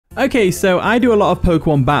Okay, so I do a lot of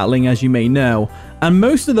Pokemon battling, as you may know, and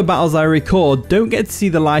most of the battles I record don't get to see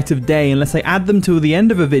the light of day unless I add them to the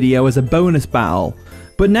end of a video as a bonus battle.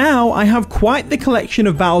 But now I have quite the collection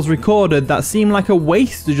of battles recorded that seem like a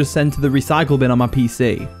waste to just send to the recycle bin on my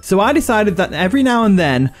PC. So I decided that every now and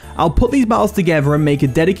then I'll put these battles together and make a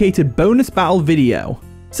dedicated bonus battle video.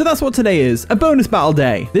 So that's what today is, a bonus battle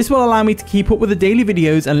day. This will allow me to keep up with the daily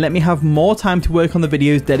videos and let me have more time to work on the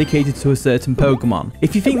videos dedicated to a certain Pokemon.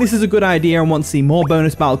 If you think this is a good idea and want to see more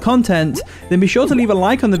bonus battle content, then be sure to leave a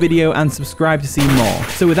like on the video and subscribe to see more.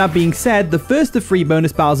 So with that being said, the first of 3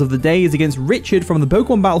 bonus battles of the day is against Richard from the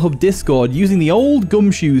Pokemon Battle Hub Discord using the old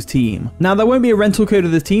Gumshoes team. Now there won't be a rental code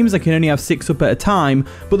of the teams, I can only have 6 up at a time,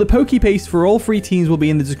 but the Pokepaste for all 3 teams will be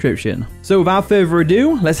in the description. So without further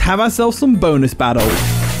ado, let's have ourselves some bonus battles.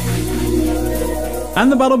 And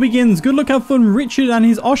the battle begins. Good luck, have fun, Richard and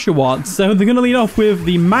his Oshawott. So they're going to lead off with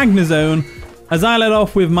the Magnezone, as I led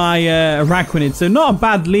off with my Araquanid. So not a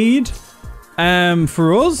bad lead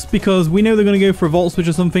for us, because we know they're going to go for a Volt Switch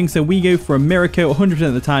or something. So we go for a Mirror Coat 100%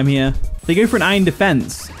 of the time here. They go for an Iron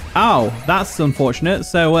Defense. Oh, that's unfortunate.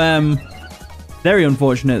 So, very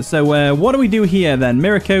unfortunate. So what do we do here then?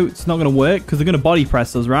 Mirror Coat's not going to work, because they're going to Body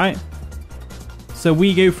Press us, right? So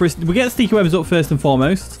we go for we get Sticky Webs up first and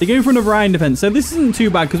foremost. They go for another Iron Defense. So this isn't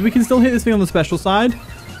too bad because we can still hit this thing on the special side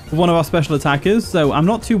with one of our special attackers. So I'm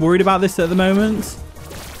not too worried about this at the moment.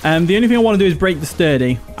 The only thing I want to do is break the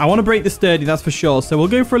Sturdy. I want to break the Sturdy, that's for sure. So we'll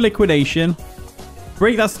go for a Liquidation.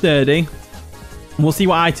 Break that Sturdy. And we'll see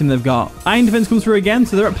what item they've got. Iron Defense comes through again.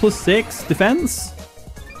 So they're at +6 defense.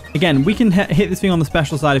 Again, we can hit this thing on the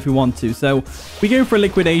special side if we want to. So we go for a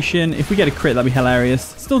Liquidation. If we get a crit, that'd be hilarious.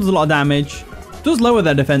 Still does a lot of damage. Does lower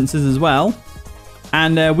their defenses as well.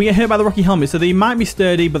 And we get hit by the Rocky Helmet. So they might be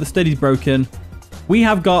sturdy, but the sturdy's broken. We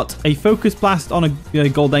have got a Focus Blast on a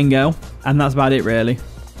Goldengo. And that's about it, really.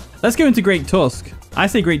 Let's go into Great Tusk. I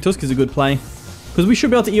say Great Tusk is a good play. Because we should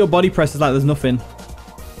be able to eat up Body Presses like there's nothing.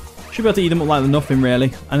 Should be able to eat them up like there's nothing,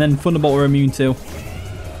 really. And then Thunderbolt we're immune to.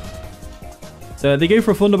 So they go for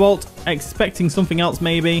a Thunderbolt. Expecting something else,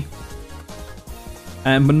 maybe.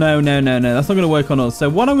 But no. That's not going to work on us. So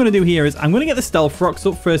what I'm going to do here is I'm going to get the Stealth Rocks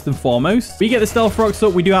up first and foremost. We get the Stealth Rocks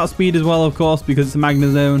up. We do outspeed as well, of course, because it's a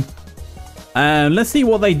Magnezone. Let's see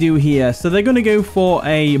what they do here. So they're going to go for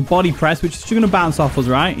a Body Press, which is going to bounce off us,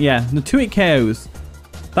 right? Yeah, the 2-hit KOs.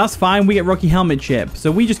 That's fine. We get Rocky Helmet Chip. So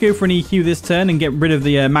we just go for an EQ this turn and get rid of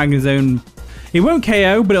the Magnezone. It won't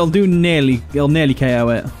KO, but it'll nearly KO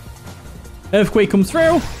it. Earthquake comes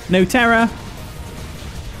through. No Terror.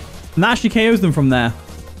 And that actually KOs them from there.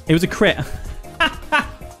 It was a crit.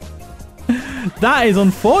 That is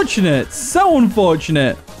unfortunate. So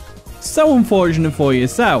unfortunate. So unfortunate for you.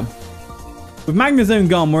 So, with Magnezone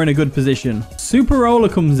gone, we're in a good position. Super Roller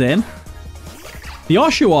comes in. The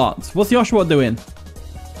Oshawott. What's the Oshawott doing?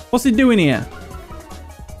 What's it doing here?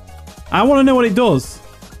 I want to know what it does.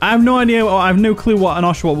 I have no idea. I have no clue what an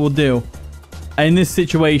Oshawott will do. In this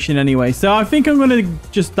situation anyway. So I think I'm going to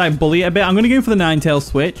just like bully it a bit. I'm going to go for the Ninetales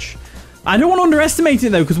switch. I don't want to underestimate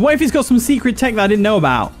it though, because what if it's got some secret tech that I didn't know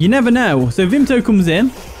about? You never know. So Vimto comes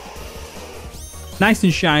in. Nice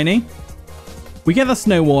and shiny. We get the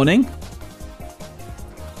Snow Warning.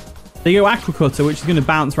 They go Aqua Cutter, which is going to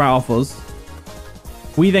bounce right off us.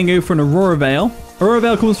 We then go for an Aurora Veil. Aurora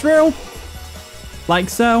Veil comes through. Like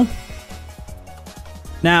so.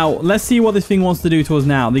 Now, let's see what this thing wants to do to us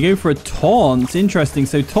now. They go for a Taunt. Interesting.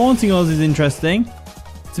 So taunting us is interesting.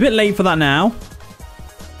 It's a bit late for that now.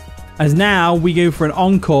 As now, we go for an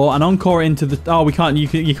Encore into the... Oh, we can't. You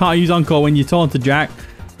can't use Encore when you're taunted, Jack.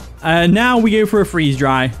 Now we go for a Freeze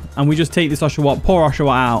Dry. And we just take this Oshawott, poor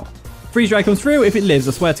Oshawott out. Freeze Dry comes through. If it lives,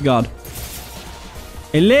 I swear to God.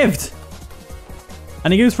 It lived.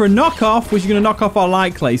 And he goes for a Knockoff, which is going to knock off our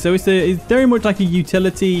Light Clay. So it's very much like a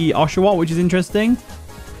utility Oshawott, which is interesting.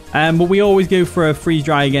 But we always go for a Freeze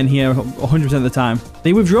Dry again here 100% of the time.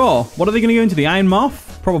 They withdraw. What are they going to go into? The Iron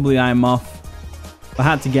Moth? Probably Iron Moth. I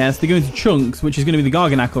had to guess. They go into Chunks, which is going to be the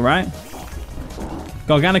Garganacl, right?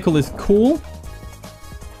 Garganacl is cool.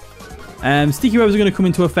 Sticky Webs are going to come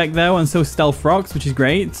into effect, though, and so Stealth Rocks, which is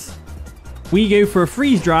great. We go for a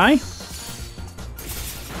Freeze Dry.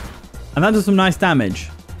 And that does some nice damage.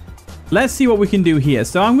 Let's see what we can do here.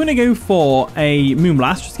 So I'm going to go for a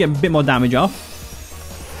Moonblast, just to get a bit more damage off.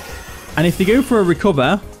 And if they go for a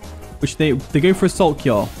Recover, which they go for a Salt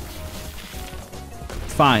Cure,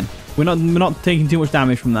 it's fine. We're not taking too much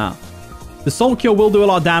damage from that. The Salt Cure will do a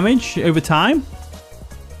lot of damage over time,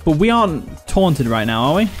 but we aren't taunted right now,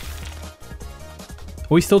 are we? Are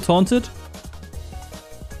we still taunted?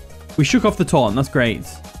 We shook off the taunt. That's great.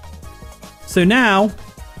 So now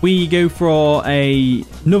We go for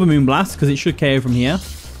another Moonblast because it should KO from here.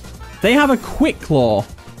 They have a Quick Claw,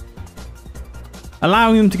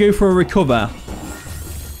 allowing them to go for a Recover,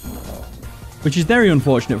 which is very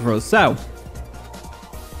unfortunate for us. So,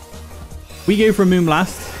 we go for a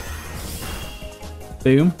Moonblast.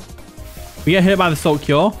 Boom. We get hit by the Salt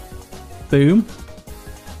Cure. Boom.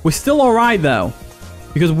 We're still alright though,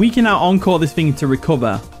 because we can now Encore this thing to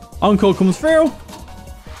Recover. Encore comes through.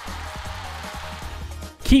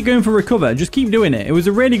 Keep going for Recover. Just keep doing it. It was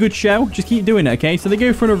a really good show. Just keep doing it, okay? So they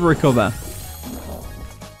go for another Recover.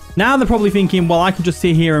 Now they're probably thinking, well, I can just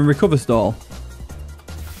sit here and Recover stall.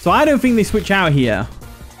 So I don't think they switch out here.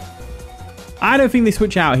 I don't think they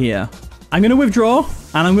switch out here. I'm going to withdraw,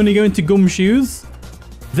 and I'm going to go into Gumshoes.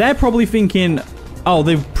 They're probably thinking, oh,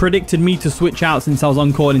 they've predicted me to switch out since I was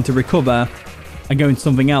Encored into Recover and go into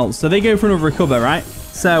something else. So they go for another Recover, right?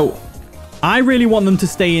 So I really want them to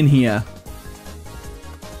stay in here.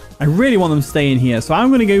 I really want them to stay in here. So I'm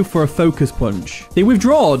going to go for a Focus Punch. They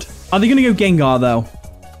withdrawed. Are they going to go Gengar, though?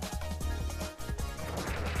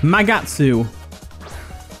 Magatsu.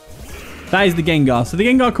 That is the Gengar. So the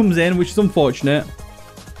Gengar comes in, which is unfortunate.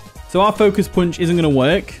 So our Focus Punch isn't going to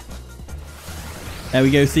work. There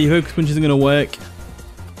we go. See, Focus Punch isn't going to work.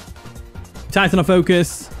 Tighten our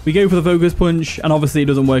focus. We go for the Focus Punch, and obviously it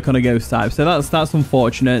doesn't work on a Ghost type. So that's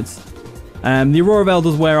unfortunate. The Aurora Veil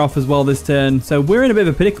does wear off as well this turn. So we're in a bit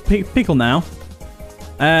of a pickle now.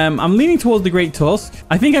 I'm leaning towards the Great Tusk.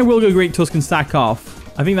 I think I will go Great Tusk and stack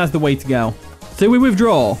off. I think that's the way to go. So we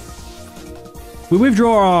withdraw. We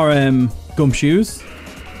withdraw our Gumshoes.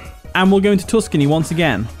 And we'll go into Tuscany once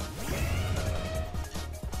again.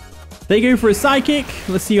 They go for a Psychic.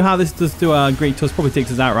 Let's see how this does to our Great Tusk. Probably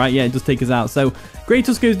takes us out, right? Yeah, it does take us out. So Great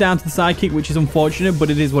Tusk goes down to the Psychic, which is unfortunate, but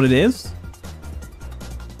it is what it is.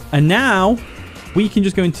 And now we can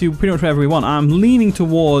just go into pretty much whatever we want. I'm leaning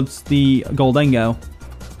towards the Goldengo.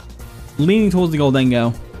 Leaning towards the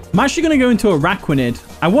Goldengo. I'm actually going to go into a Araquanid.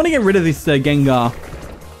 I want to get rid of this Gengar.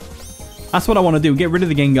 That's what I want to do. Get rid of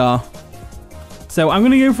the Gengar. So I'm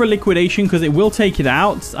going to go for a Liquidation because it will take it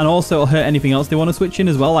out. And also it'll hurt anything else they want to switch in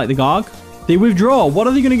as well, like the Garg. They withdraw. What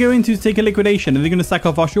are they going to go into to take a Liquidation? Are they going to sack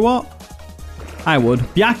off Oshawott? I would.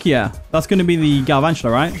 Byakuya. That's going to be the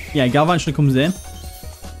Galvantula, right? Yeah, Galvantula comes in.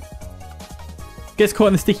 Gets caught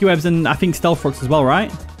in the Sticky Webs and I think Stealth Rocks as well,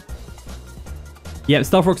 right? Yep,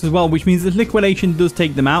 Stealth Rocks as well, which means the Liquidation does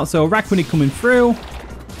take them out. So Araquanid coming through.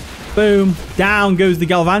 Boom. Down goes the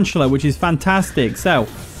Galvantula, which is fantastic. So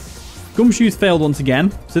Gumshoes failed once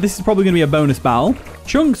again. So this is probably going to be a bonus battle.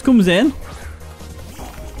 Chunks comes in.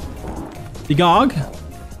 The Garg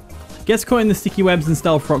gets caught in the Sticky Webs and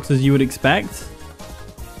Stealth Rocks as you would expect.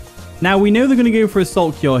 Now we know they're going to go for a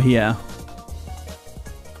Salt Cure here.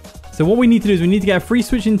 So what we need to do is we need to get a free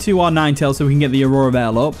switch into our Ninetales so we can get the Aurora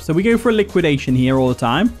Veil up. So we go for a Liquidation here all the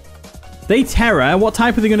time. They Terror. What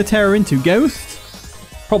type are they going to Terror into? Ghost?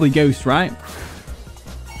 Probably Ghost, right?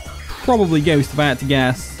 Probably Ghost if I had to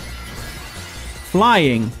guess.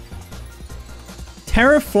 Flying.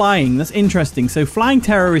 Terror Flying. That's interesting. So Flying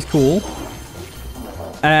Terror is cool.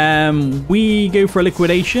 We go for a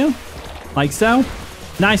Liquidation. Like so.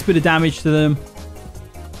 Nice bit of damage to them.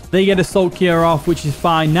 They get a Salt Cure off, which is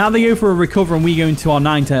fine. Now they go for a Recover and we go into our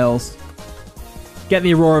Ninetales. Get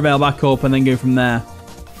the Aurora Veil back up and then go from there.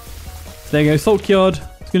 So there you go. Salt Cured.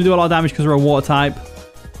 It's going to do a lot of damage because we're a Water type.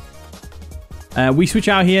 We switch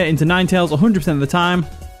out here into Ninetales 100% of the time.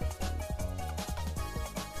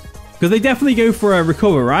 Because they definitely go for a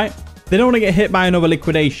Recover, right? They don't want to get hit by another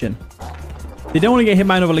Liquidation. They don't want to get hit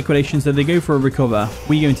by another Liquidation, so they go for a Recover.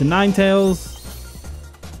 We go into Ninetales.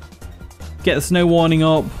 Get the Snow Warning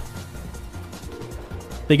up.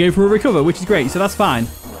 They go for a Recover, which is great, so that's fine.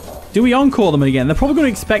 Do we Encore them again? They're probably going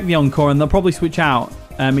to expect the Encore, and they'll probably switch out,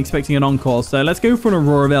 expecting an Encore. So let's go for an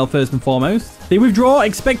Aurora Veil first and foremost. They withdraw,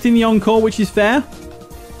 expecting the Encore, which is fair.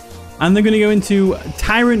 And they're going to go into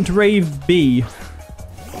Tyrant Rave B,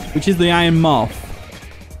 which is the Iron Moth.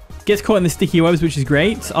 Gets caught in the Sticky Webs, which is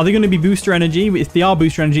great. Are they going to be Booster Energy? If they are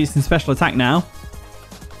Booster Energy, it's in Special Attack now.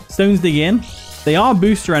 Stones Dig in. They are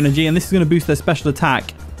Booster Energy, and this is going to boost their Special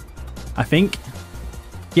Attack, I think.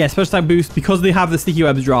 Yeah, Special Attack boost because they have the Sticky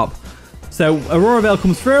Webs drop. So Aurora Veil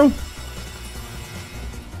comes through,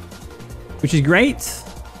 which is great.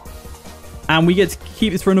 And we get to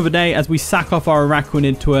keep this for another day as we sack off our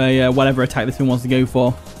Araquanid to a whatever attack this one wants to go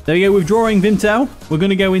for. There we go, withdrawing Vimto. We're going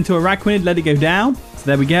to go into Araquanid, let it go down. So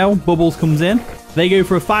there we go. Bubbles comes in. They go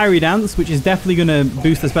for a Fiery Dance, which is definitely going to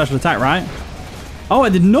boost the Special Attack, right? Oh, I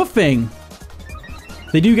did nothing.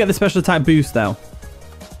 They do get the Special Attack boost, though.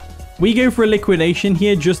 We go for a Liquidation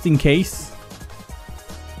here, just in case.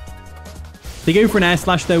 They go for an air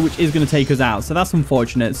slash, though, which is going to take us out. So that's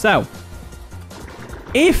unfortunate. So,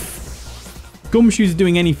 if Gumshoes is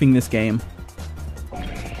doing anything this game,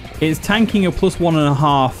 it's tanking a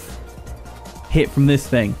 +1.5 hit from this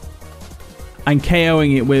thing and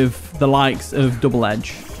KOing it with the likes of Double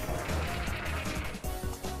Edge.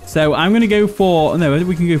 So I'm going to go for... No,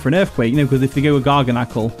 we can go for an Earthquake, because if they go with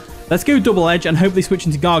𝗏𝗏𝗏𝗏, let's go Double Edge and hope they switch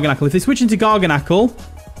into 𝗏𝗏𝗏𝗏. If they switch into 𝗏𝗏𝗏𝗏,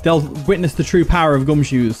 they'll witness the true power of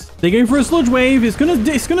Gumshoes. They go for a Sludge Wave. It's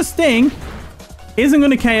gonna sting. Isn't going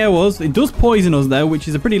to KO us. It does poison us, though, which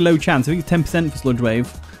is a pretty low chance. I think it's 10% for Sludge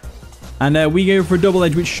Wave. And we go for a Double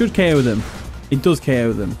Edge, which should KO them. It does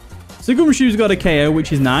KO them. So Gumshoes got a KO,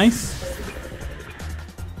 which is nice.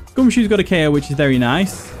 Gumshoes got a KO, which is very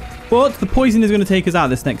nice. But the poison is going to take us out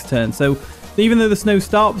this next turn. So even though the snow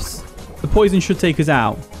stops, the poison should take us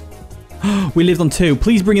out. We lived on 2.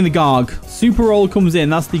 Please bring in the Garg. Super Roll comes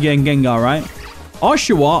in. That's the Gengar, right?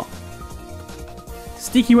 Oshawott.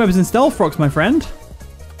 Sticky Webs and Stealth Rocks, my friend.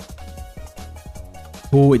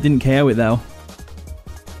 Oh, it didn't KO it, though.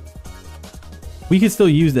 We could still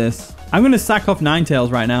use this. I'm going to sack off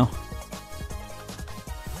Ninetales right now.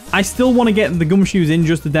 I still want to get the Gumshoes in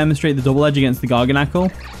just to demonstrate the Double Edge against the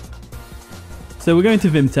𝗏𝗏𝗏𝗏. So we're going to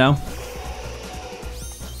Vimto.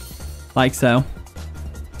 Like so.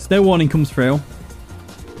 Snow Warning comes through.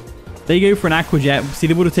 They go for an Aqua Jet. See,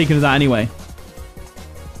 they would have taken us out anyway.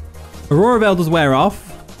 Aurora Veil does wear off.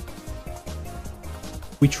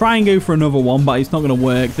 We try and go for another one, but it's not going to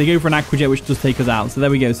work. They go for an Aqua Jet, which does take us out. So there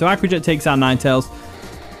we go. So Aqua Jet takes out Ninetales.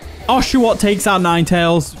 Oshawott takes out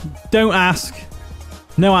Ninetales. Don't ask.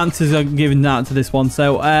 No answers are given out to this one.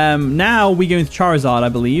 So now we go into Charizard, I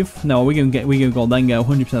believe. No, we go Goldengo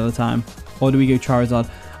 100% of the time. Or do we go Charizard?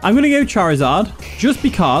 I'm going to go Charizard just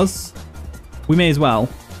because we may as well.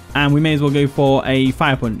 And we may as well go for a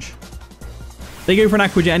Fire Punch. They go for an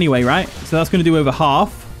Aqua Jet anyway, right? So that's going to do over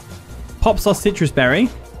half. Pops our Citrus Berry.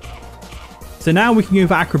 So now we can go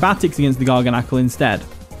for Acrobatics against the 𝗏𝗏𝗏𝗏 instead.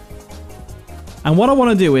 And what I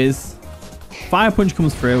want to do is... Fire Punch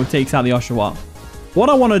comes through, takes out the Oshawott. What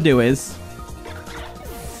I want to do is...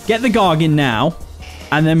 Get the Garg in now.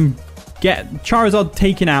 And then get Charizard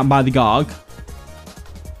taken out by the Garg.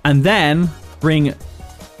 And then bring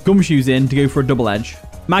Gumshoes in to go for a Double Edge.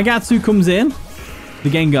 Magatsu comes in. The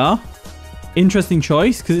Gengar. Interesting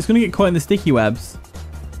choice, because it's going to get caught in the Sticky Webs.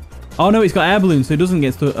 Oh, no, it's got Air Balloon, so it doesn't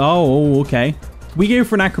get stuck. Oh, okay. We go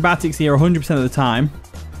for an Acrobatics here 100% of the time.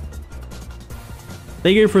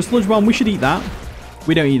 They go for a Sludge Bomb. We should eat that.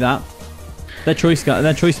 We don't eat that. They're choice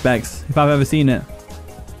specs, if I've ever seen it.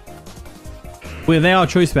 Well, they are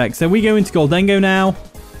choice specs. So we go into Goldengo now.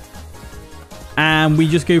 And we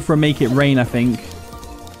just go for a Make It Rain, I think.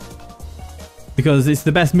 Because it's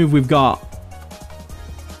the best move we've got.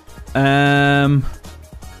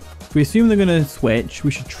 If we assume they're going to switch,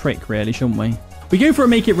 we should Trick, really, shouldn't we? We go for a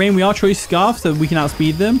Make It Rain. We are Choice Scarf, so we can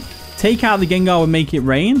outspeed them. Take out the Gengar with Make It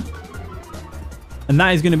Rain. And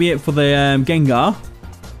that is going to be it for the Gengar.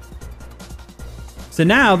 So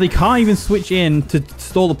now they can't even switch in to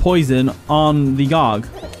stall the poison on the Garg.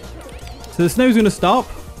 So the snow's going to stop.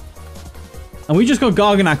 And we just got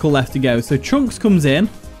𝗏𝗏𝗏𝗏𝗏 left to go. So Trunks comes in.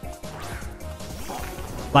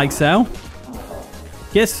 Like so.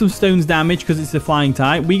 Gets some stones damage because it's a flying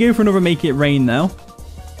type. We go for another Make It Rain though.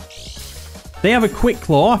 They have a Quick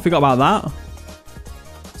Claw. I forgot about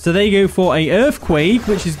that. So they go for a Earthquake,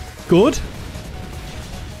 which is good.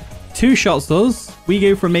 2 shots does. We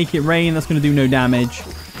go for a Make It Rain. That's going to do no damage.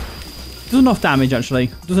 Does enough damage,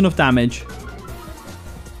 actually. Does enough damage.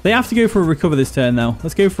 They have to go for a Recover this turn, though.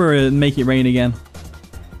 Let's go for a Make It Rain again.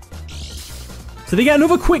 So they get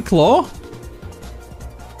another Quick Claw.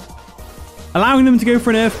 Allowing them to go for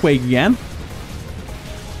an Earthquake again.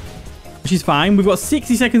 Which is fine. We've got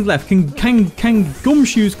 60 seconds left. Can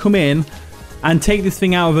Gumshoes come in and take this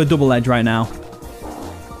thing out of a Double Edge right now?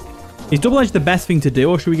 Is Double Edge the best thing to do,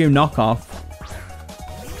 or should we go Knockoff?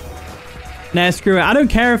 Nah, screw it. I don't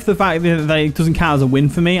care if the fact that it doesn't count as a win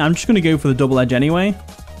for me. I'm just going to go for the Double Edge anyway.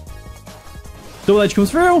 Double Edge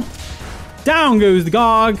comes through. Down goes the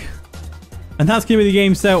Garg. And that's going to be the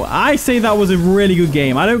game. So I say that was a really good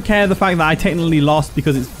game. I don't care the fact that I technically lost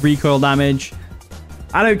because it's recoil damage.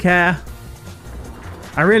 I don't care.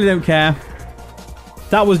 I really don't care.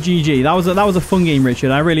 That was GG. That was a fun game,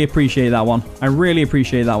 Richard. I really appreciate that one. I really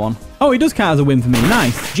appreciate that one. Oh, it does count as a win for me.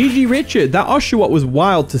 Nice. GG, Richard. That Oshawott was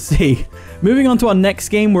wild to see. Moving on to our next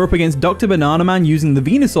game, we're up against Dr. Banana Man using the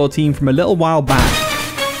Venusaur team from a little while back.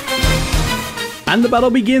 And the battle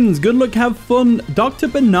begins. Good luck, have fun, Dr.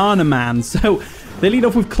 Banana Man. So they lead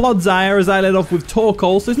off with Clodsire as I led off with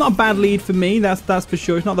Torkoal. So it's not a bad lead for me. That's for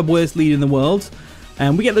sure. It's not the worst lead in the world.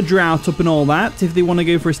 And we get the drought up and all that. If they want to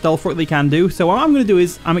go for a stealth rock, they can do. So what I'm going to do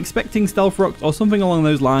is I'm expecting stealth rock or something along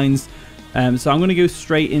those lines. So I'm going to go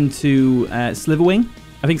straight into Slitherwing.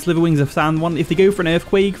 I think Slitherwing's a sound one. If they go for an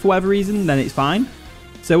Earthquake for whatever reason, then it's fine.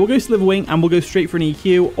 So we'll go Slitherwing and we'll go straight for an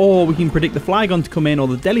EQ. Or we can predict the Flygon to come in or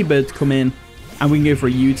the Delibird to come in. And we can go for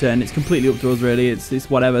a U-turn. It's completely up to us, really. It's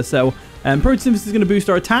whatever. So Photosynthesis is going to boost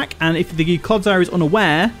our attack. And if the Clodsire is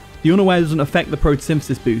unaware, the unaware doesn't affect the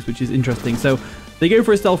Photosynthesis boost, which is interesting. So they go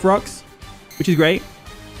for a Stealth Rocks, which is great.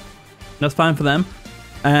 That's fine for them.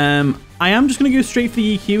 I am just going to go straight for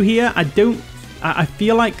the EQ here. I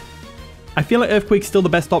feel like Earthquake's still the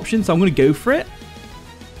best option, so I'm going to go for it.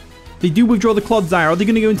 They do withdraw the Clodsire. Are they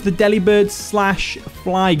going to go into the Delibird /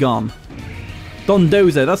 Flygon?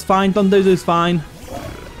 Dondozo, that's fine. Dondozo's fine.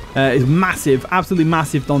 It's massive, absolutely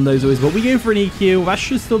massive Dondozo is. But we go for an EQ. That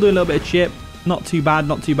should still do a little bit of chip. Not too bad,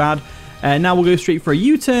 not too bad. Now we'll go straight for a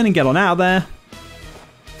U-turn and get on out of there.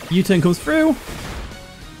 U-turn comes through.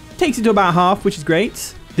 Takes it to about half, which is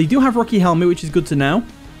great. They do have Rocky Helmet, which is good to know.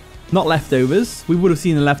 Not leftovers. We would have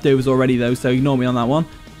seen the leftovers already, though, so ignore me on that one.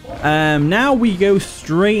 Now we go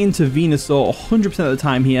straight into Venusaur 100% of the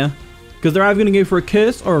time here. Because they're either going to go for a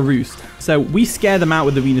Curse or a Roost. So we scare them out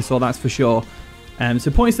with the Venusaur, that's for sure.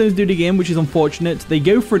 So Point Stones do it again, which is unfortunate. They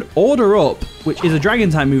go for an Order Up, which is a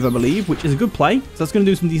Dragon type move, I believe, which is a good play. So that's going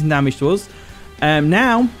to do some decent damage to us.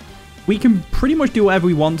 Now, we can pretty much do whatever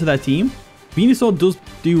we want to their team. Venusaur does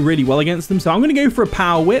do really well against them, so I'm going to go for a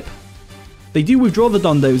Power Whip. They do withdraw the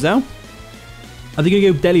Dondozo. Are they going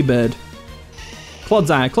to go Delibird?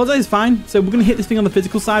 Clodsire. Clodsire is fine, so we're going to hit this thing on the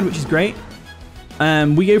physical side, which is great.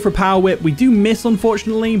 We go for a Power Whip. We do miss,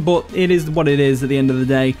 unfortunately, but it is what it is at the end of the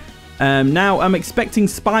day. Now, I'm expecting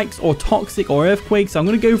Spikes or Toxic or Earthquake, so I'm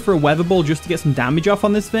going to go for a Weather Ball just to get some damage off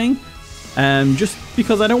on this thing. Just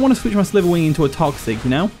because I don't want to switch my Slitherwing into a Toxic, you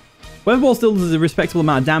know? Weather Ball still does a respectable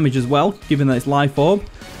amount of damage as well, given that it's Life Orb.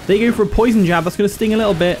 They go for a Poison Jab. That's going to sting a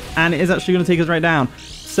little bit, and it is actually going to take us right down.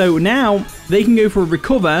 So now, they can go for a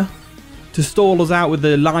Recover to stall us out with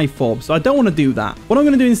the Life Orb. So I don't want to do that. What I'm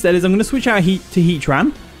going to do instead is I'm going to switch out Heat to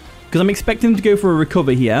Heatran, because I'm expecting them to go for a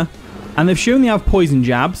Recover here. And they've shown they have Poison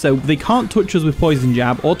Jab, so they can't touch us with Poison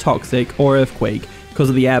Jab or Toxic or Earthquake because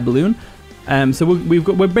of the Air Balloon. So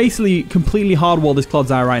we're basically completely hardwalled this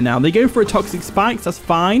Clodsire right now. They go for a Toxic Spikes, that's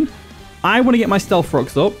fine. I want to get my Stealth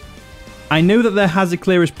Rocks up. I know that their Hazard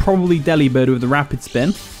Clear is probably Delibird with the Rapid Spin.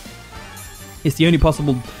 It's the only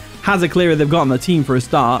possible Hazard Clearer they've got on their team for a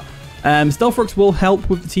start. Stealth Rocks will help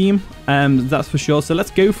with the team, that's for sure. So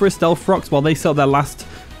let's go for a Stealth Rocks while they sell their last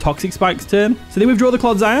Toxic Spikes turn. So they withdraw the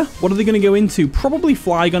Clodsire. What are they going to go into? Probably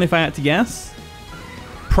Flygon if I had to guess.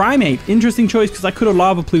 Primate. Interesting choice because I could have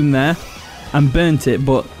Lava Plume there and burnt it,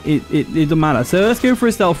 but it doesn't matter. So let's go for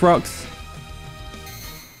a Stealth Rocks.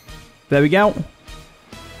 There we go.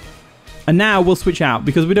 And now we'll switch out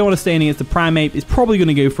because we don't want to stay in against the Primate. It's probably going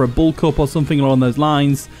to go for a Bulk Up or something along those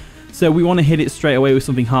lines. So we want to hit it straight away with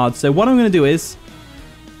something hard. So what I'm going to do is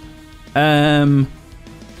I'm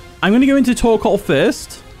going to go into Torkoal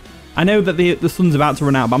first. I know that the sun's about to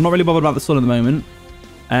run out, but I'm not really bothered about the sun at the moment.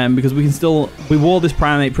 Because we wall this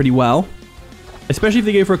Primate pretty well. Especially if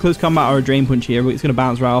they go for a Close Combat or a Drain Punch here, but it's going to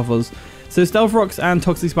bounce right off us. So Stealth Rocks and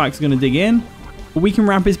Toxic Spikes are going to dig in. But we can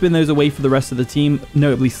Rapid Spin those away for the rest of the team,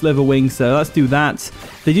 notably Slitherwing, so let's do that.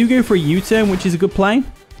 They do go for a U-turn, which is a good play.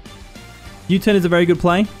 U-turn is a very good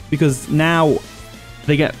play, because now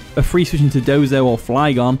they get a free switch into Dozo or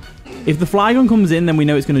Flygon. If the Flygon comes in, then we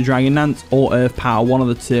know it's going to Dragon Dance or Earth Power, one of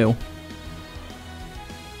the two.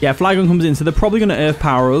 Yeah, Flygon comes in, so they're probably going to Earth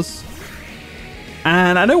Power us.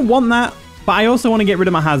 And I don't want that, but I also want to get rid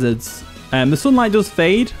of my hazards. The Sunlight does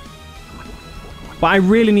fade, but I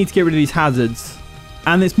really need to get rid of these hazards.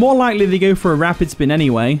 And it's more likely they go for a Rapid Spin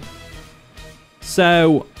anyway.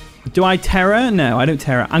 So, do I Terra? No, I don't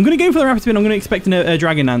Terra. I'm going to go for the Rapid Spin. I'm going to expect a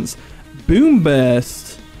Dragon Dance. Boom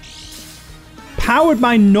Burst. Powered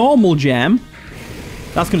by Normal Gem.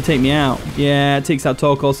 That's going to take me out. Yeah, it takes out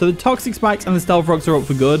Torkoal. So the Toxic Spikes and the Stealth Rocks are up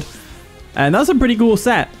for good. And that's a pretty cool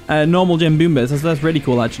set. Normal Gem Boom Burst. That's really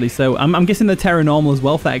cool, actually. So I'm guessing the Terra Normal as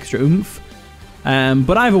well for extra oomph.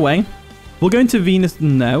 But either way, we'll go into Venus.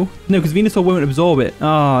 No, because Venusaur won't absorb it.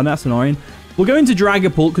 Oh, that's annoying. We'll go into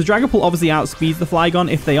Dragapult, because Dragapult obviously outspeeds the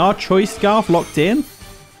Flygon. If they are Choice Scarf locked in,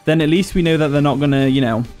 then at least we know that they're not going to, you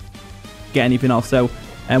know, get anything off. So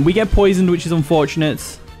we get poisoned, which is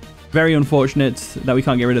unfortunate. Very unfortunate that we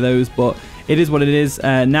can't get rid of those, but it is what it is.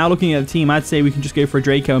 Now looking at the team, I'd say we can just go for a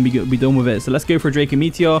Draco and be done with it. So let's go for a Draco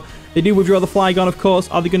Meteor. They do withdraw the Flygon, of course.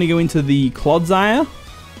 Are they going to go into the Clodsire?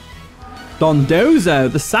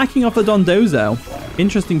 Dondozo. The sacking off the Dondozo.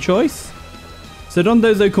 Interesting choice. So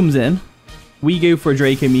Dondozo comes in. We go for a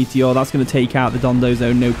Draco Meteor. That's going to take out the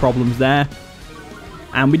Dondozo. No problems there.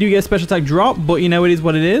 And we do get a special attack drop, but you know, it is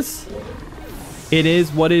what it is. It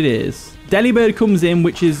is what it is. Delibird comes in,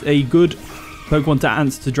 which is a good Pokemon to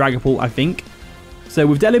answer to Dragapult, I think. So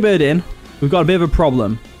with Delibird in, we've got a bit of a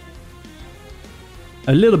problem.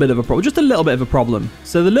 A little bit of a problem. Just a little bit of a problem.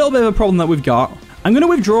 So the little bit of a problem that we've got, I'm going to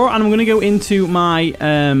withdraw and I'm going to go into my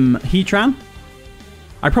Heatran.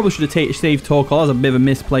 I probably should have saved Torkoal. That was a bit of a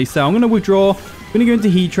misplay. So I'm going to withdraw. I'm going to go into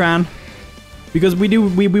Heatran. Because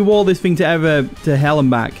we wall this thing to hell and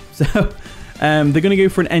back. So they're going to go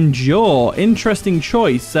for an Endure. Interesting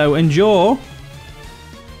choice. So Endure.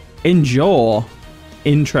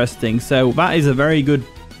 Interesting. So that is a very good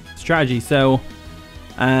strategy. So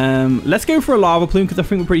let's go for a Lava Plume because I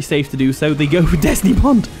think we're pretty safe to do so. They go for Destiny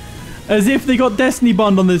Bond. As if they got Destiny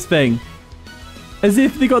Bond on this thing. As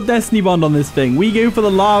if they got Destiny Bond on this thing. We go for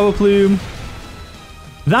the Lava Plume.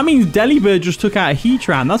 That means Delibird just took out a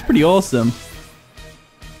Heatran. That's pretty awesome.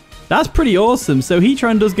 That's pretty awesome. So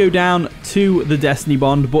Heatran does go down to the Destiny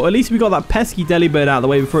Bond, but at least we got that pesky Delibird out of the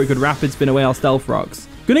way before it could Rapid Spin away our Stealth Rocks.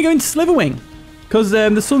 Gonna go into Slitherwing, because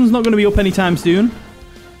the sun's not going to be up anytime soon.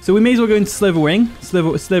 So we may as well go into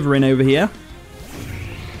Slithering over here.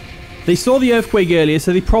 They saw the Earthquake earlier,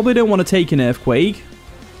 so they probably don't want to take an Earthquake.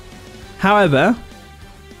 However,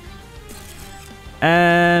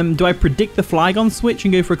 do I predict the Flygon switch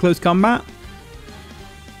and go for a close combat?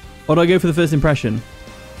 Or do I go for the first impression?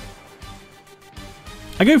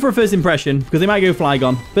 I go for a first impression because they might go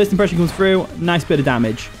Flygon. First impression comes through, nice bit of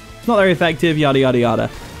damage. It's not very effective, yada yada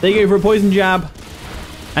yada. They go for a poison jab,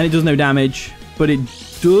 and it does no damage, but it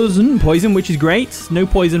doesn't poison, which is great. No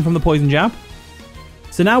poison from the poison jab.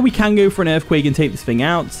 So now we can go for an Earthquake and take this thing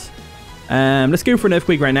out. Let's go for an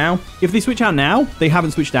Earthquake right now. If they switch out now, they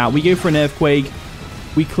haven't switched out. We go for an Earthquake.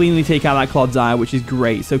 We cleanly take out that Clodsire, which is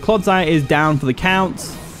great. So Clodsire is down for the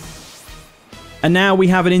count. And now we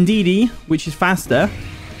have an Indeedee, which is faster.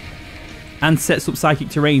 And sets up Psychic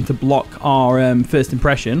Terrain to block our first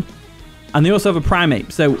impression. And they also have a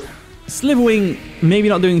Primeape. So Slitherwing maybe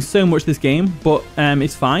not doing so much this game, but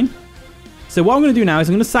it's fine. So what I'm going to do now is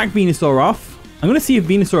I'm going to sack Venusaur off. I'm going to see if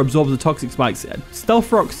Venusaur absorbs the Toxic Spikes.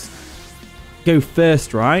 Stealth Rocks go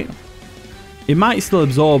first, right? It might still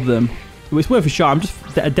absorb them. It's worth a shot. I'm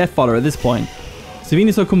just a death fodder at this point. So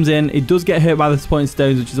Venusaur comes in. It does get hurt by the Supporting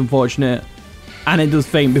Stones, which is unfortunate. And it does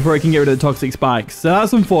faint before it can get rid of the Toxic Spikes. So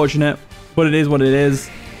that's unfortunate. But it is what it is.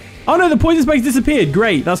 Oh no, the poison spikes disappeared.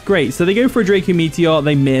 Great, that's great. So they go for a Draco Meteor.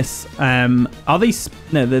 They miss. Are they?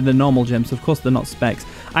 No, they're the normal gems. Of course, they're not specs.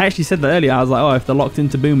 I actually said that earlier. I was like, oh, if they're locked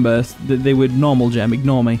into Boom Burst, they would normal gem.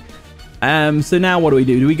 Ignore me. So now what do?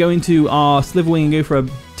 Do we go into our Slitherwing and go for a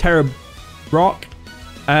Terra Rock?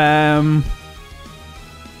 I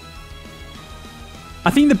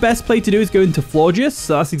think the best play to do is go into Florges.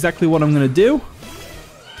 So that's exactly what I'm going to do.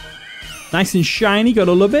 Nice and shiny.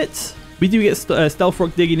 Gotta love it. We do get Stealth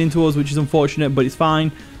Rock digging into us, which is unfortunate, but it's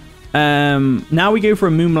fine. Now we go for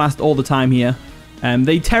a Moonblast all the time here.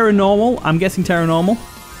 They Terra Normal. I'm guessing Terra Normal.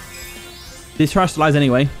 They Terrestrialize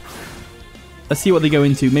anyway. Let's see what they go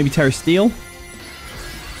into. Maybe Terra Steel.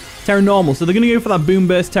 Terra Normal. So they're going to go for that Boom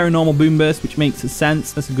Burst, Terra Normal Boom Burst, which makes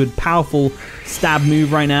sense. That's a good, powerful stab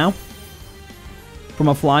move right now from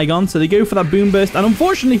a Flygon. So they go for that Boom Burst. And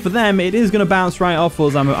unfortunately for them, it is going to bounce right off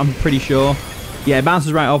us, I'm pretty sure. Yeah, it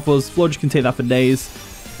bounces right off us. Florges can take that for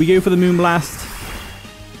days. We go for the Moonblast.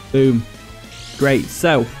 Boom. Great.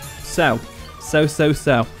 So.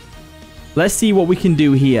 Let's see what we can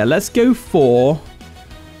do here. Let's go for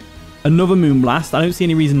another Moonblast. I don't see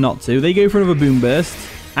any reason not to. They go for another Boom Burst.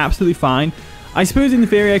 Absolutely fine. I suppose in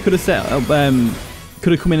theory I could have set up,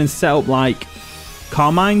 could have come in and set up like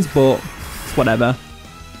Carmines, but it's whatever.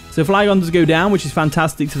 So Flygon does go down, which is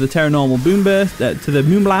fantastic to the Terra Normal Boom Burst, to the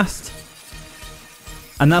Moonblast.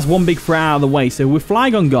 And that's one big threat out of the way. So with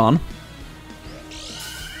Flygon gone,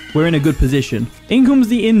 we're in a good position. In comes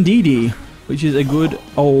the Indeedee, which is a good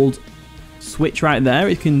old switch right there.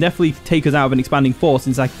 It can definitely take us out of an Expanding Force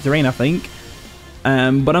in Psychic Terrain, I think. But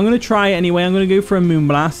I'm going to try it anyway. I'm going to go for a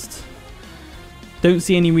Moonblast. Don't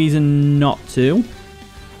see any reason not to.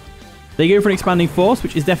 They go for an Expanding Force,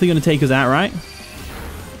 which is definitely going to take us out, right?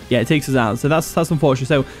 Yeah, it takes us out. So that's unfortunate.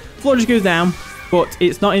 So Florges goes down, but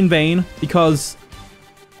it's not in vain because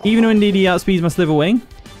even though Indeedee outspeeds my Slitherwing,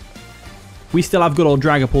 we still have good old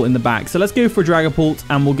Dragapult in the back. So let's go for a Dragapult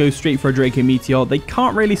and we'll go straight for a Draco Meteor. They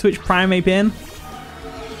can't really switch Primeape in,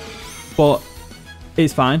 but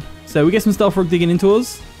it's fine. So we get some Stealth Rock digging into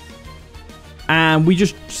us. And we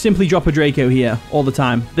just simply drop a Draco here all the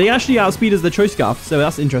time. They actually outspeed us the Choice Scarf, so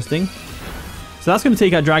that's interesting. So that's going to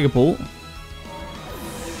take out Dragapult.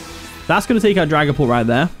 That's going to take out Dragapult right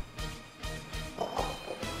there.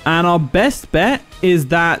 And our best bet is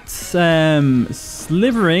that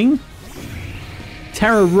Slivering,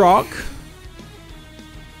 Terra Rock.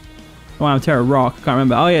 Oh, wow, Terra Rock. I can't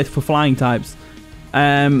remember. Oh, yeah, it's for flying types.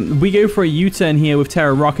 We go for a U-turn here with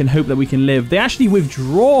Terra Rock and hope that we can live. They actually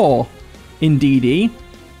withdraw in DD.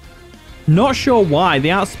 Not sure why. They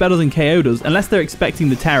outsped us and KO'd us, unless they're expecting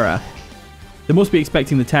the Terra. They must be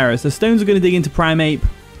expecting the Terra. So Stones are going to dig into Primeape.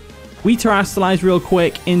 We Terrastallize real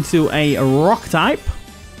quick into a Rock type,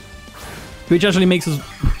 which actually makes us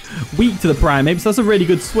weak to the Primeape, so that's a really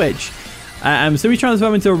good switch. So we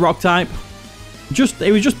transform into a Rock type.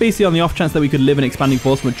 It was just basically on the off chance that we could live an Expanding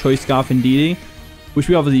Force from a Choice Scarf in DD, which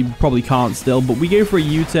we obviously probably can't still, but we go for a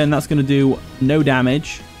U-turn. That's going to do no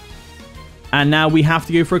damage. And now we have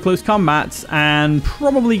to go for a Close Combat and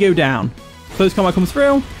probably go down. Close Combat comes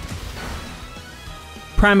through.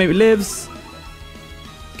 Primeape lives.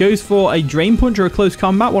 Goes for a Drain Punch or a Close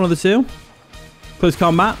Combat, one of the two. Close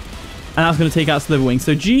Combat. And that's going to take out Sliverwing.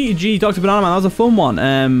 So GG, Dr. Banana Man, that was a fun one.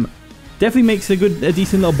 Definitely makes a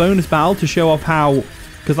decent little bonus battle to show off how...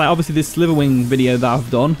 Because like, obviously this Sliverwing video that I've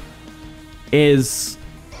done is...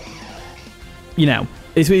 You know,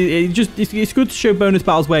 it's good to show bonus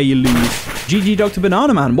battles where you lose. GG, Dr.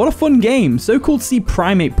 Banana Man. What a fun game. So cool to see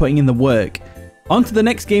Primeape putting in the work. On to the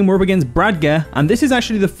next game, we're up against 𝗏𝗏𝗍𝗀𝗏. And this is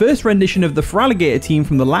actually the first rendition of the Feraligatr team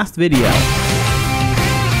from the last video.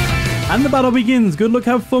 And the battle begins. Good luck,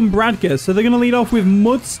 have fun, 𝗏𝗏𝗍𝗀𝗏. So they're going to lead off with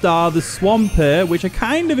Mudstar, the Swampert, which I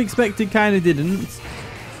kind of expected, kind of didn't.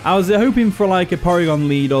 I was hoping for like a Porygon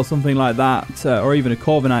lead or something like that, or even a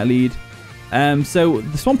Corviknight lead. So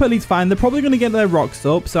the Swampert lead's fine. They're probably going to get their rocks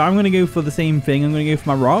up, so I'm going to go for the same thing. I'm going to go for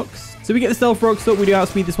my rocks. So we get the Stealth rocks up. We do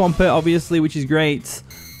outspeed the Swampert, obviously, which is great.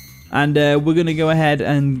 And we're going to go ahead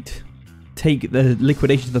and take the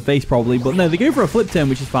Liquidation to the face, probably. But no, they go for a Flip Turn,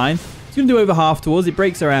 which is fine. It's going to do over half to us. It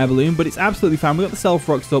breaks our Air Balloon, but it's absolutely fine. We've got the Stealth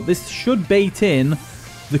rocks up. This should bait in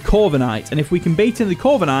the Corviknight. And if we can bait in the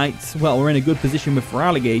Corviknight, well, we're in a good position with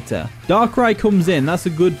Feraligatr. Darkrai comes in. That's a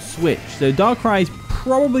good switch. So Darkrai is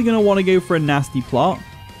probably going to want to go for a Nasty Plot.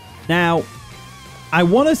 Now, I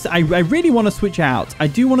really want to switch out. I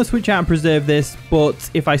do want to switch out and preserve this, but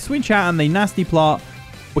if I switch out and they Nasty Plot,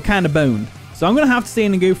 we're kind of boned. So I'm going to have to stay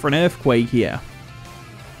in and go for an Earthquake here.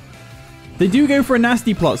 They do go for a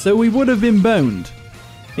Nasty Plot, so we would have been boned.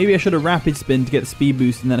 Maybe I should have Rapid Spin to get the speed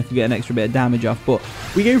boost and then I could get an extra bit of damage off. But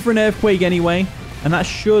we go for an Earthquake anyway. And that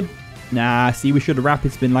should... Nah, see, we should have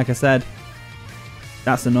Rapid Spin, like I said.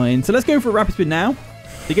 That's annoying. So let's go for a Rapid Spin now.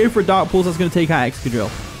 They go for a Dark Pulse. That's going to take out Excadrill.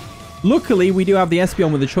 Luckily, we do have the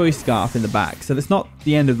Espeon with a Choice Scarf in the back. So that's not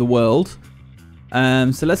the end of the world.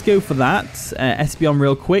 So let's go for that. Espeon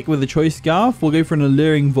real quick with the Choice Scarf. We'll go for an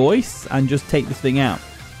Alluring Voice and just take this thing out.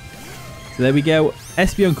 So there we go.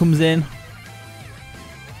 Espeon comes in.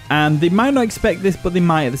 And they might not expect this, but they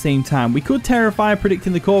might at the same time. We could Terrify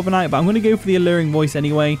predicting the Corviknight, but I'm going to go for the Alluring Voice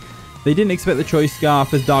anyway. They didn't expect the Choice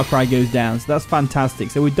Scarf as Darkrai goes down, so that's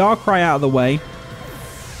fantastic. So with Darkrai out of the way,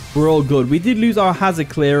 we're all good. We did lose our Hazard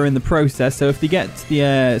Clearer in the process, so if they get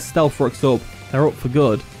the Stealth Rocks up, they're up for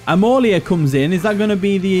good. Amolia comes in. Is that going to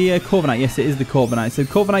be the Corviknight? Yes, it is the Corviknight. So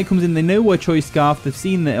Corviknight comes in. They know we're Choice Scarf. They've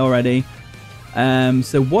seen it already.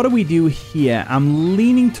 So what do we do here? I'm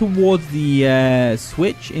leaning towards the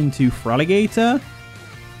switch into Feraligatr.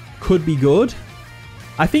 Could be good.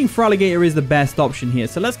 I think Feraligatr is the best option here.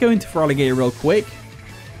 So let's go into Feraligatr real quick.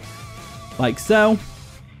 Like so.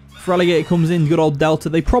 Feraligatr comes in. Good old Delta.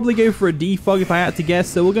 They probably go for a Defog if I had to guess.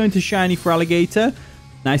 So we'll go into Shiny Feraligatr.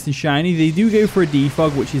 Nice and shiny. They do go for a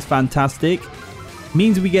Defog, which is fantastic.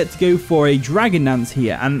 Means we get to go for a Dragon Dance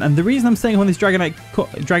here. And the reason I'm saying on this Dragon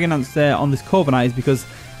Dance on this Corviknight is because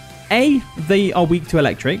A, they are weak to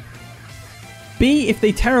Electric. B, if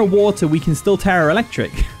they Terra Water, we can still Terra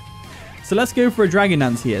Electric. So let's go for a Dragon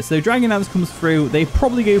Dance here. So Dragon Dance comes through. They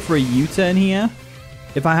probably go for a U-turn here,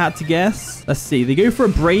 if I had to guess. Let's see. They go for a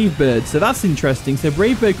Brave Bird. So that's interesting. So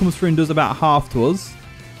Brave Bird comes through and does about half to us.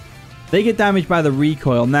 They get damaged by the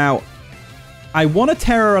recoil. Now, I want to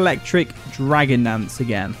Terra Electric Dragon Dance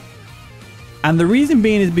again. And the reason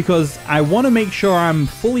being is because I want to make sure I'm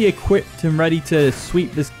fully equipped and ready to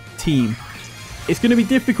sweep this team. It's going to be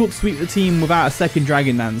difficult to sweep the team without a second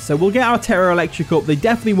Dragon Dance. So we'll get our Terra Electric up. They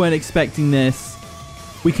definitely weren't expecting this.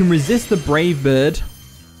 We can resist the Brave Bird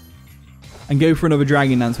and go for another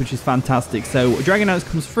Dragon Dance, which is fantastic. So Dragon Dance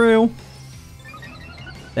comes through.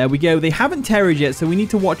 There we go. They haven't Terra'd yet, so we need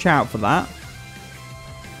to watch out for that.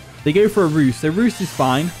 They go for a Roost. So Roost is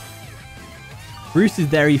fine. Roost is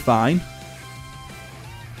very fine.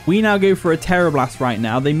 We now go for a Terra Blast right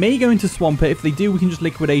now. They may go into Swampert. If they do, we can just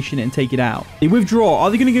Liquidation it and take it out. They withdraw. Are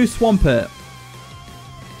they going to go Swampert?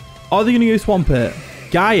 Are they going to go Swampert?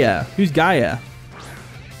 Gaia. Who's Gaia?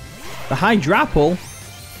 The Hydrapple.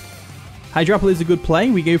 Hydrapple is a good play.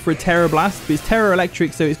 We go for a Terra Blast, but it's Terra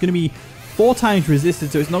Electric, so it's going to be 4 times resisted,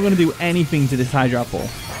 so it's not going to do anything to this Hydrapple.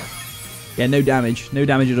 Yeah, no damage. No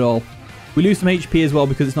damage at all. We lose some HP as well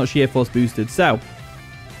because it's not Sheer Force boosted. So,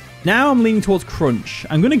 now I'm leaning towards Crunch.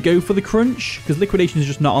 I'm going to go for the Crunch because Liquidation is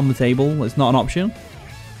just not on the table. It's not an option.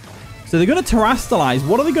 So they're going to Terrastalize.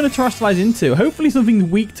 What are they going to Terrastalize into? Hopefully something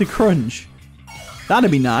weak to Crunch. That'd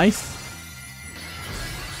be nice.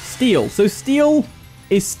 Steel. So Steel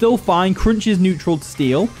is still fine. Crunch is neutral to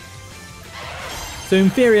Steel. So in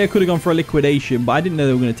theory, I could have gone for a Liquidation, but I didn't know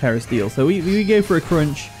they were going to Terra Steel. So we go for a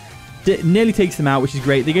Crunch. Nearly takes them out, which is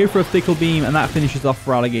great. They go for a Fickle Beam, and that finishes off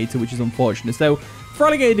for Alligator, which is unfortunate. So for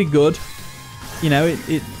Alligator did good. You know,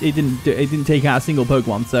 it didn't take out a single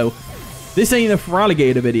Pokemon. So this ain't a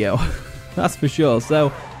Feraligatr video. That's for sure.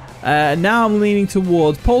 So now I'm leaning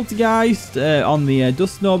towards Poltergeist on the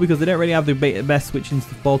Dusknoir because they don't really have the best switch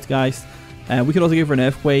into Poltergeist. We could also go for an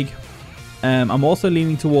Earthquake. I'm also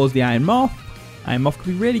leaning towards the Iron Moth. Iron Moth could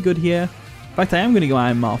be really good here. In fact, I am going to go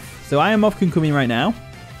Iron Moth. So Iron Moth can come in right now.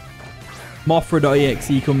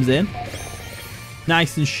 Mothra.exe comes in.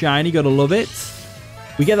 Nice and shiny. Gotta love it.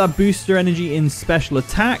 We get that booster energy in Special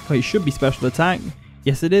Attack. Oh, it should be Special Attack.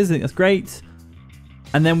 Yes, it is. I think that's great.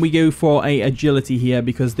 And then we go for a Agility here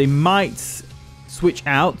because they might switch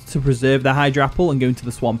out to preserve the Hydrapple and go into the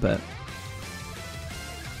Swampert.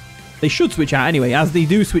 They should switch out anyway, as they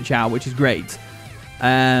do switch out, which is great.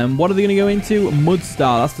 What are they going to go into?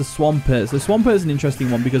 Mudstar. That's the Swampert. So Swampert is an interesting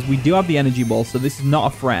one because we do have the Energy Ball, so this is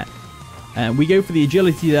not a threat. We go for the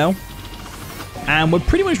Agility though. And we're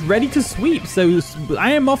pretty much ready to sweep. So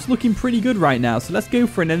Iron Moth's looking pretty good right now. So let's go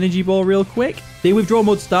for an Energy Ball real quick. They withdraw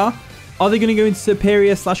Mudstar. Are they going to go into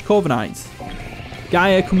Superior / Corviknight?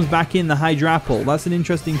 Gaia comes back in the Hydrapple. That's an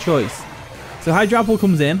interesting choice. So Hydrapple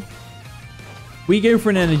comes in. We go for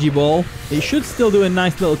an Energy Ball. It should still do a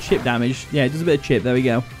nice little chip damage. Yeah, it does a bit of chip. There we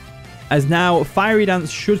go. As now, Fiery Dance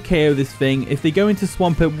should KO this thing. If they go into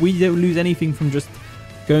Swampert, we don't lose anything from just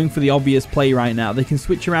going for the obvious play right now. They can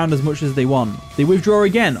switch around as much as they want. They withdraw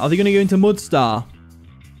again. Are they going to go into Mudstar?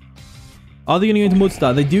 Are they going to go into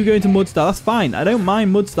Mudstar? They do go into Mudstar. That's fine. I don't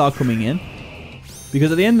mind Mudstar coming in.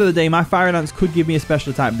 Because at the end of the day, my Fiery Dance could give me a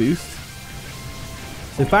special attack boost.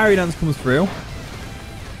 So Fiery Dance comes through.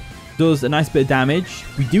 Does a nice bit of damage.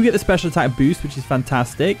 We do get the special attack boost, which is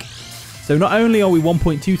fantastic. So not only are we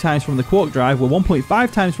 1.2 times from the Quark Drive, we're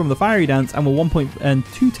 1.5 times from the Fiery Dance, and we're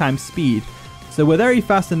 1.2 times speed. So we're very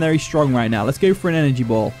fast and very strong right now. Let's go for an Energy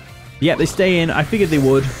Ball. Yep, they stay in. I figured they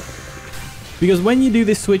would. Because when you do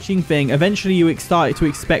this switching thing, eventually you start to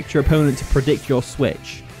expect your opponent to predict your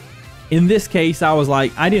switch. In this case, I was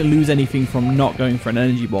like, I didn't lose anything from not going for an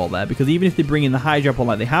Energy Ball there. Because even if they bring in the Hydrapple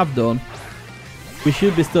like they have done, we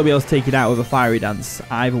should still be able to take it out with a Fiery Dance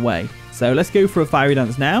either way. So let's go for a Fiery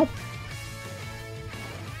Dance now.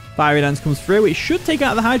 Fiery Dance comes through. It should take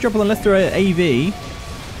out the Hydrapple unless they're at AV.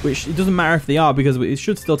 Which it doesn't matter if they are because it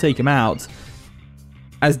should still take him out.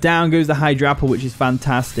 As down goes the Hydrapple, which is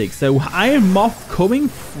fantastic. So Iron Moth coming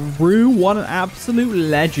through. What an absolute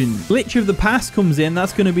legend. Glitch of the Past comes in.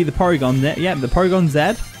 That's going to be the Porygon Z. Yeah, the Porygon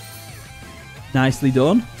Z. Nicely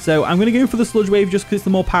done. So I'm going to go for the Sludge Wave just because it's the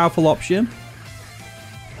more powerful option.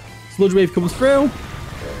 Sludge Wave comes through.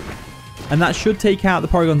 And that should take out the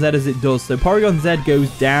Porygon Z as it does. So Porygon Z goes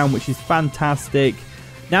down, which is fantastic.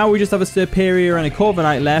 Now we just have a Superior and a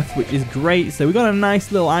Corviknight left, which is great. So we got a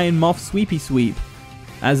nice little Iron Moth sweepy sweep.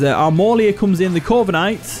 As Armorlia comes in the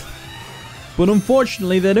Corviknight. But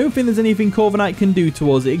unfortunately, I don't think there's anything Corviknight can do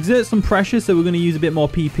to us. It exerts some pressure, so we're going to use a bit more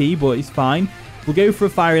PP, but it's fine. We'll go for a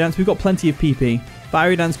Fiery Dance. We've got plenty of PP.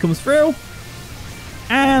 Fiery Dance comes through.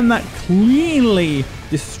 And that cleanly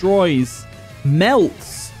destroys,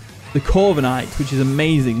 melts the Corviknight, which is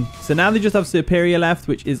amazing. So now they just have Superior left,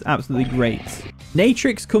 which is absolutely great.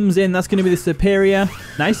 Natrix comes in. That's going to be the Superior.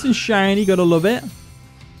 Nice and shiny. Gotta love it.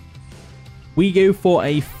 We go for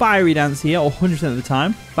a Fiery Dance here, 100% of the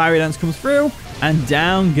time. Fiery Dance comes through. And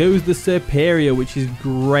down goes the Superior, which is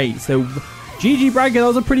great. So, GG Bradgar, that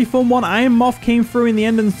was a pretty fun one. Iron Moth came through in the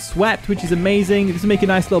end and swept, which is amazing. This will make a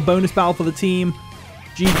nice little bonus battle for the team.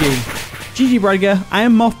 GG. GG Bradgar.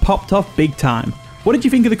 Iron Moth popped off big time. What did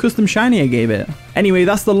you think of the custom shiny I gave it? Anyway,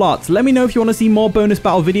 that's the lot. Let me know if you want to see more bonus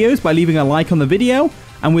battle videos by leaving a like on the video.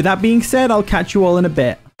 And with that being said, I'll catch you all in a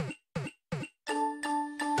bit.